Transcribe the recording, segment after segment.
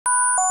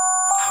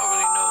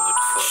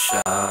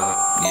Shout,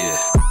 yeah.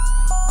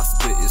 I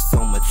spit it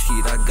so much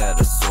heat, I got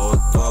a sore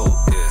throat.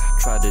 Yeah.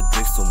 Try to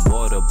drink some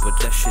water, but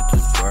that shit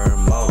just burn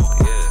more.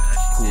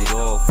 Yeah. Cooled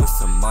off with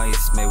some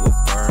ice, made with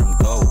firm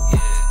gold. Yeah.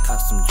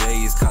 Caught some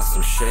J's, caught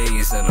some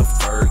shades, and a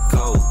fur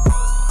coat.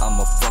 I'm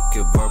a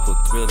fucking verbal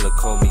thriller,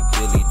 call me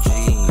Billie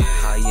Jean.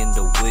 High in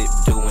the whip,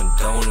 doing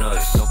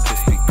donuts, no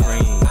Krispy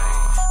Kreme.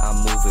 I'm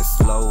moving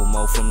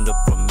slow-mo from the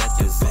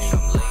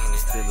promethazine.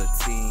 Still a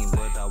team,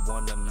 but I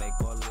wanna make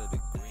all of the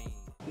green.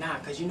 Nah,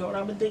 cause you know what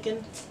I've been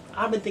thinking?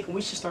 I've been thinking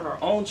we should start our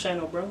own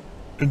channel, bro.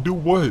 And do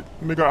what?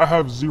 Nigga, I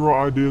have zero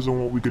ideas on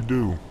what we could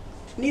do.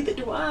 Neither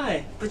do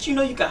I. But you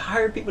know you can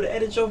hire people to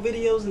edit your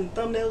videos and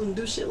thumbnails and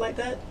do shit like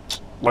that?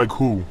 Like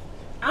who?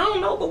 I don't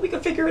know, but we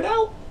can figure it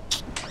out.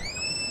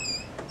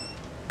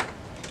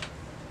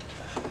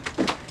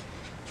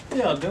 What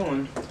y'all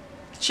doing?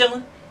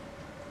 Chilling?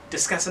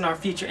 Discussing our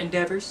future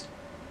endeavors?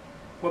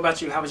 What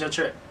about you? How was your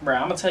trip? Bruh,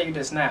 I'm gonna tell you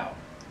this now.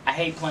 I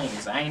hate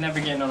planes. I ain't never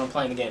getting on a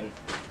plane again.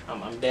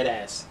 I'm dead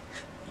ass.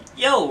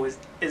 Yo, is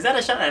that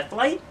a shot at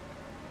flight?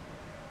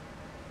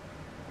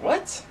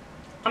 What?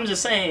 I'm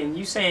just saying,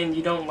 you saying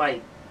you don't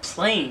like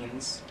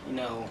planes, you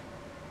know,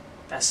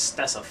 that's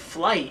a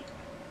flight.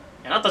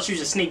 And I thought you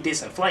just sneak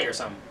this in flight or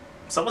something.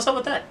 So what's up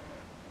with that?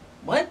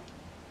 What?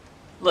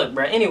 Look,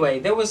 bruh, anyway,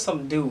 there was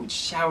some dude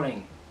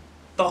shouting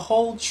the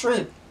whole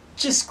trip.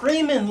 Just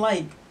screaming,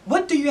 like,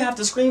 what do you have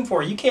to scream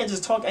for? You can't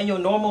just talk in your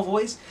normal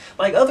voice.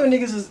 Like other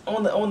niggas is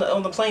on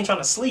the plane trying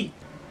to sleep.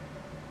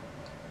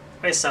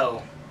 Wait,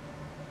 so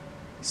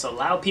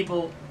loud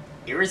people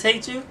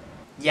irritate you?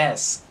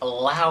 Yes,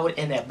 loud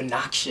and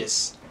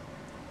obnoxious.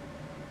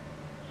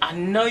 I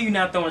know you're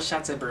not throwing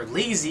shots at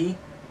Berleezy.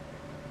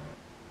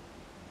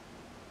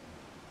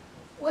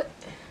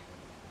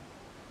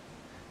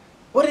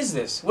 What is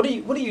this? What are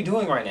you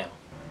doing right now?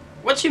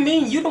 What you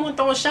mean? You the one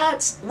throwing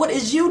shots? What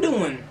is you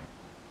doing?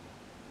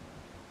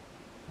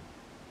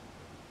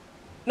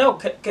 No,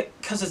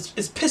 cause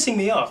it's pissing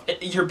me off.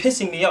 You're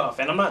pissing me off,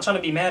 and I'm not trying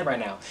to be mad right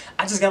now.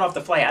 I just got off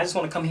the flight. I just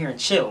want to come here and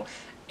chill,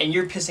 and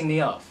you're pissing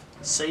me off.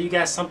 So you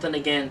got something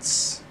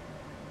against,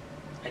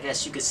 I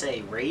guess you could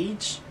say,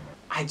 rage?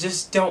 I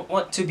just don't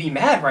want to be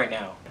mad right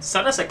now.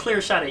 So that's a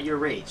clear shot at your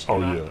rage. Oh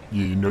yeah,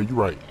 you know you're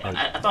right.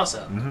 I thought so.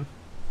 Mm-hmm.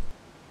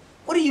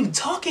 What are you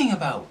talking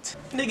about?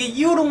 Nigga,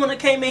 you the one that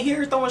came in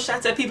here throwing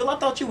shots at people I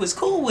thought you was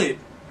cool with.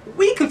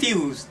 We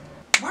confused.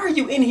 Why are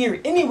you in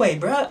here anyway,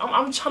 bruh?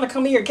 I'm trying to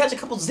come in here and catch a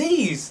couple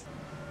Z's.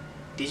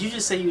 Did you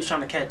just say you was trying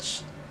to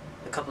catch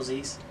a couple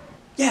Z's?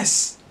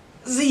 Yes,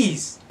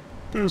 Z's.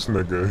 This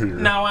nigga here.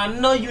 Now I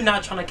know you're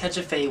not trying to catch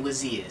a fade with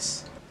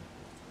Z's.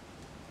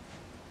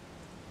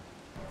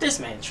 This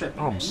man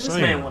tripping. I'm man.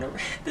 saying.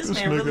 This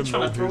man really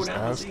trying to throw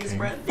down Z's,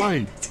 bruh.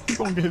 Fight. He's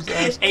gonna get his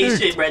ass kicked. Hey,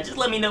 shit, bruh. Just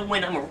let me know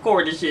when I'm gonna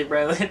record this shit,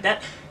 bro.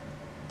 That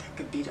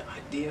could be the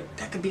idea.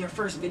 That could be our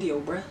first video,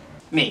 bruh.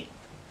 Me.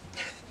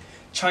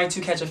 Trying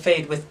to catch a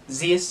fade with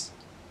Zeus.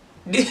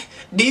 Do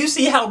you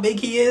see how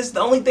big he is? The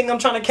only thing I'm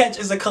trying to catch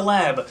is a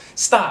collab.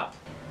 Stop.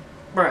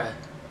 Bruh.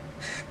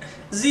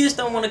 Zeus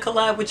don't want to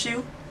collab with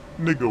you.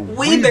 Nigga,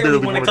 we barely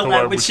want to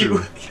collab with you.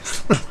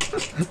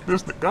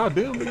 This the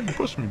goddamn nigga, you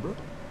push me, bro.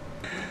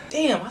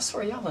 Damn, I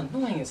swear y'all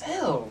annoying as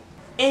hell.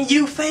 And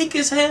you fake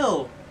as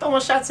hell. Throwing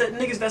shots at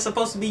niggas that's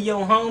supposed to be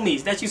your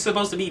homies, that you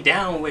supposed to be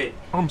down with.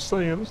 I'm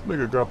saying, this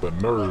nigga got the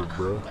nerve,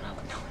 bro. But I'm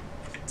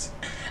annoying.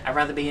 I'd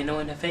rather be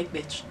annoying than fake,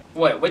 bitch.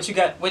 What you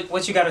got?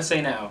 What you got to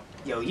say now?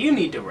 Yo, you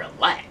need to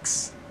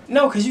relax.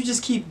 No, cause you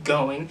just keep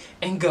going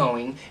and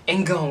going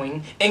and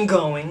going and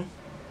going.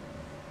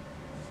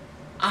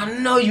 I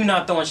know you're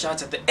not throwing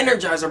shots at the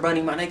Energizer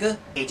Bunny, my nigga.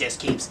 It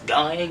just keeps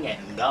going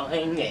and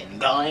going and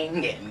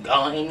going and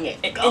going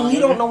and going. And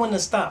you don't know when to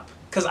stop,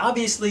 cause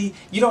obviously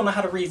you don't know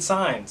how to read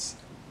signs.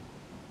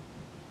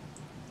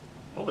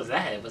 What was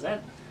that? Was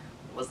that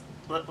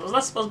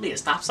supposed to be a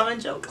stop sign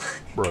joke?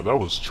 Bro, that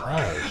was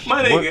trash.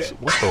 My nigga.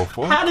 What the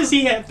fuck? How does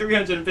he have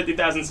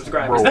 350,000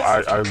 subscribers? Bro,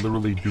 I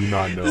literally do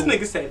not know. This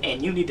nigga said,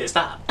 and you need to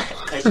stop,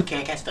 because you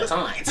can't catch the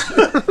signs.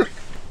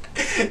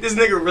 This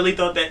nigga really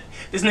thought that,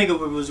 this nigga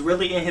was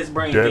really in his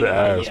brain. Dead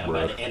ass, yeah, bro.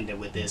 I'm about to end it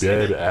with this.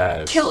 Dead nigga.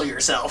 ass. Kill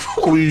yourself.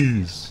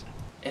 Please.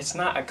 It's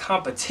not a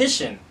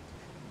competition.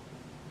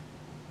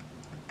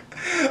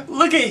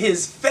 Look at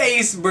his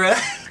face, bruh.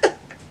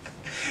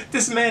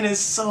 This man is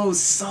so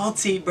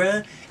salty,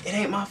 bruh. It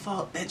ain't my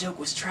fault. That joke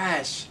was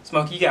trash.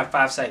 Smokey, you got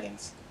 5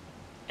 seconds.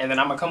 And then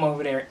I'm gonna come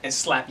over there and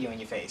slap you in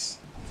your face.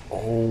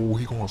 Oh,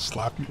 he gonna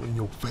slap you in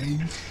your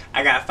face?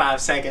 I got 5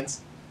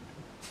 seconds.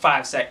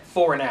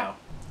 4 now.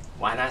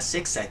 Why not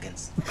 6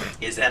 seconds?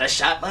 Is that a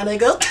shot, my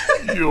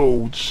nigga?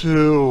 Yo,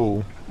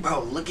 chill.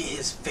 Bro, look at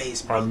his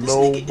face, bro. I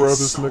know, bro.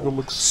 This nigga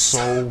looks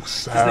so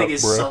sad, bro.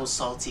 This nigga is so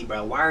salty,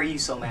 bro. Why are you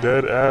so mad?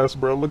 Dead ass,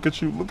 bro. Look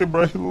at you. Look at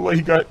bro. He look like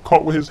he got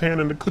caught with his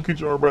hand in the cookie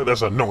jar, bro.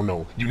 That's a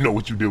no-no. You know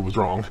what you did was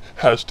wrong.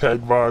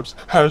 Hashtag vibes.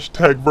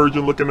 Hashtag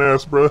virgin looking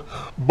ass, bro.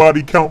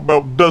 Body count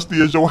about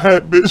dusty as your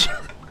hat, bitch.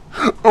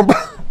 Oh my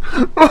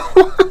god.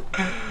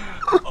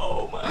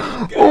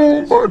 Oh,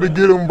 I'm about to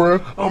get him, bro.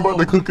 I'm about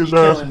to cook his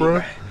ass,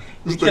 bro.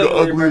 This killed nigga me,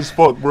 ugly bro. as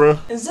fuck, bruh.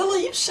 And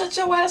Zilla, you shut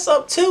your ass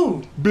up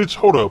too. Bitch,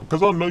 hold up,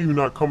 because I know you're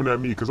not coming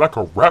at me, because I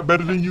can rap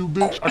better than you,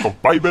 bitch. I can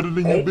fight better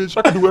than you, bitch.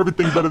 I can do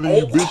everything better than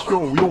you, bitch.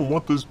 You don't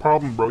want this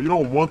problem, bro. You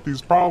don't want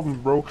these problems,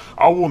 bro.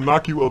 I will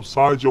knock you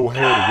upside your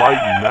head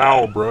right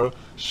now, bro.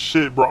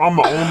 Shit, bro. I'm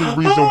the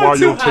only reason why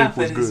your tape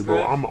was good,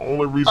 bro. I'm the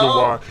only reason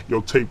why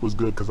your tape was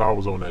good, because I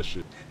was on that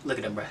shit. Look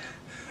at him, bro.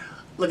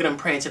 Look at him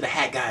praying to the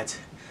hat gods.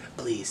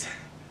 Please.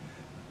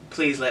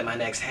 Please let my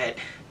next hat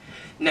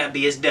not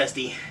be as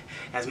dusty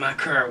as my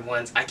current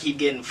ones. I keep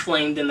getting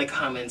flamed in the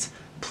comments.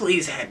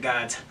 Please, hat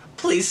gods.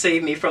 Please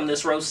save me from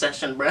this roast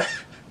session, bruh.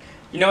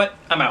 You know what?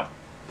 I'm out.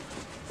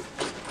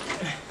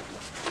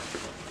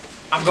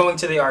 I'm going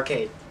to the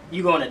arcade.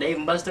 You going to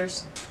Dave &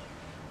 Buster's?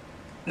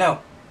 No.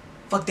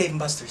 Fuck Dave &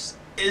 Buster's.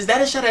 Is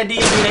that a shot at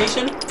DMV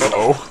Nation?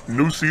 Uh-oh.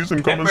 New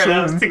season coming Bro,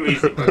 that was soon. too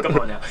easy, bro. Come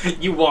on now.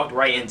 You walked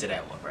right into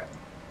that one, bro.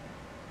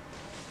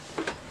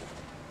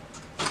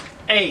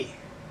 Hey.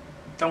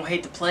 Don't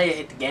hate the player,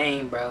 hate the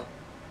game, bro.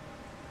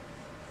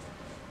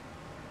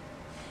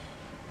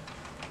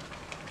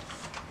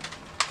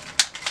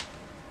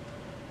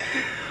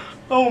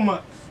 Oh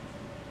my.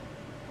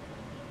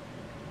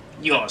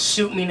 You gonna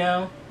shoot me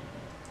now?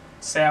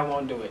 Say I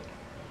won't do it.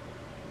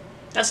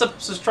 That's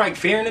supposed to strike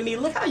fear into me.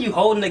 Look how you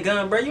holding the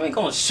gun, bro. You ain't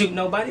gonna shoot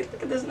nobody.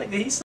 Look at this nigga.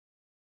 He's.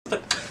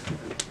 Look.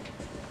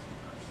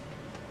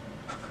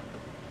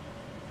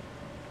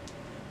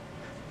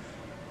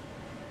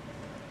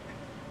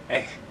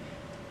 Hey.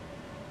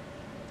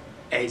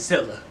 Hey,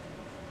 Zilla.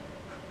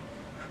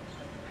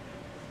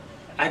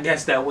 I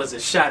guess that was a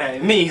shot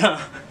at me, huh?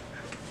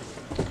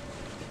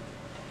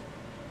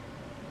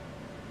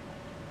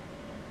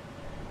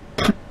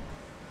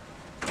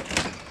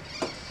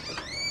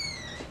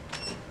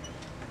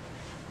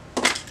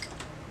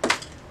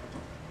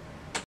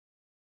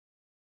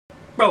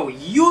 Bro,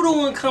 you the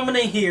one coming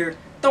in here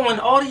throwing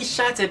all these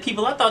shots at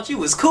people I thought you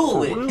was cool For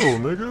with. real,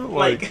 nigga.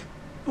 Like,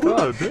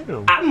 god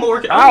damn. I'm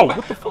more. Ow,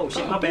 what the fuck? Oh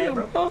shit, my bad,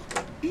 bro.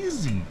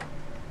 Easy.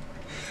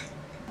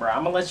 Bro,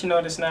 I'm gonna let you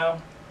know this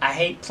now. I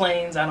hate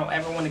planes. I don't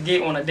ever want to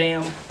get on a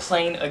damn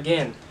plane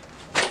again.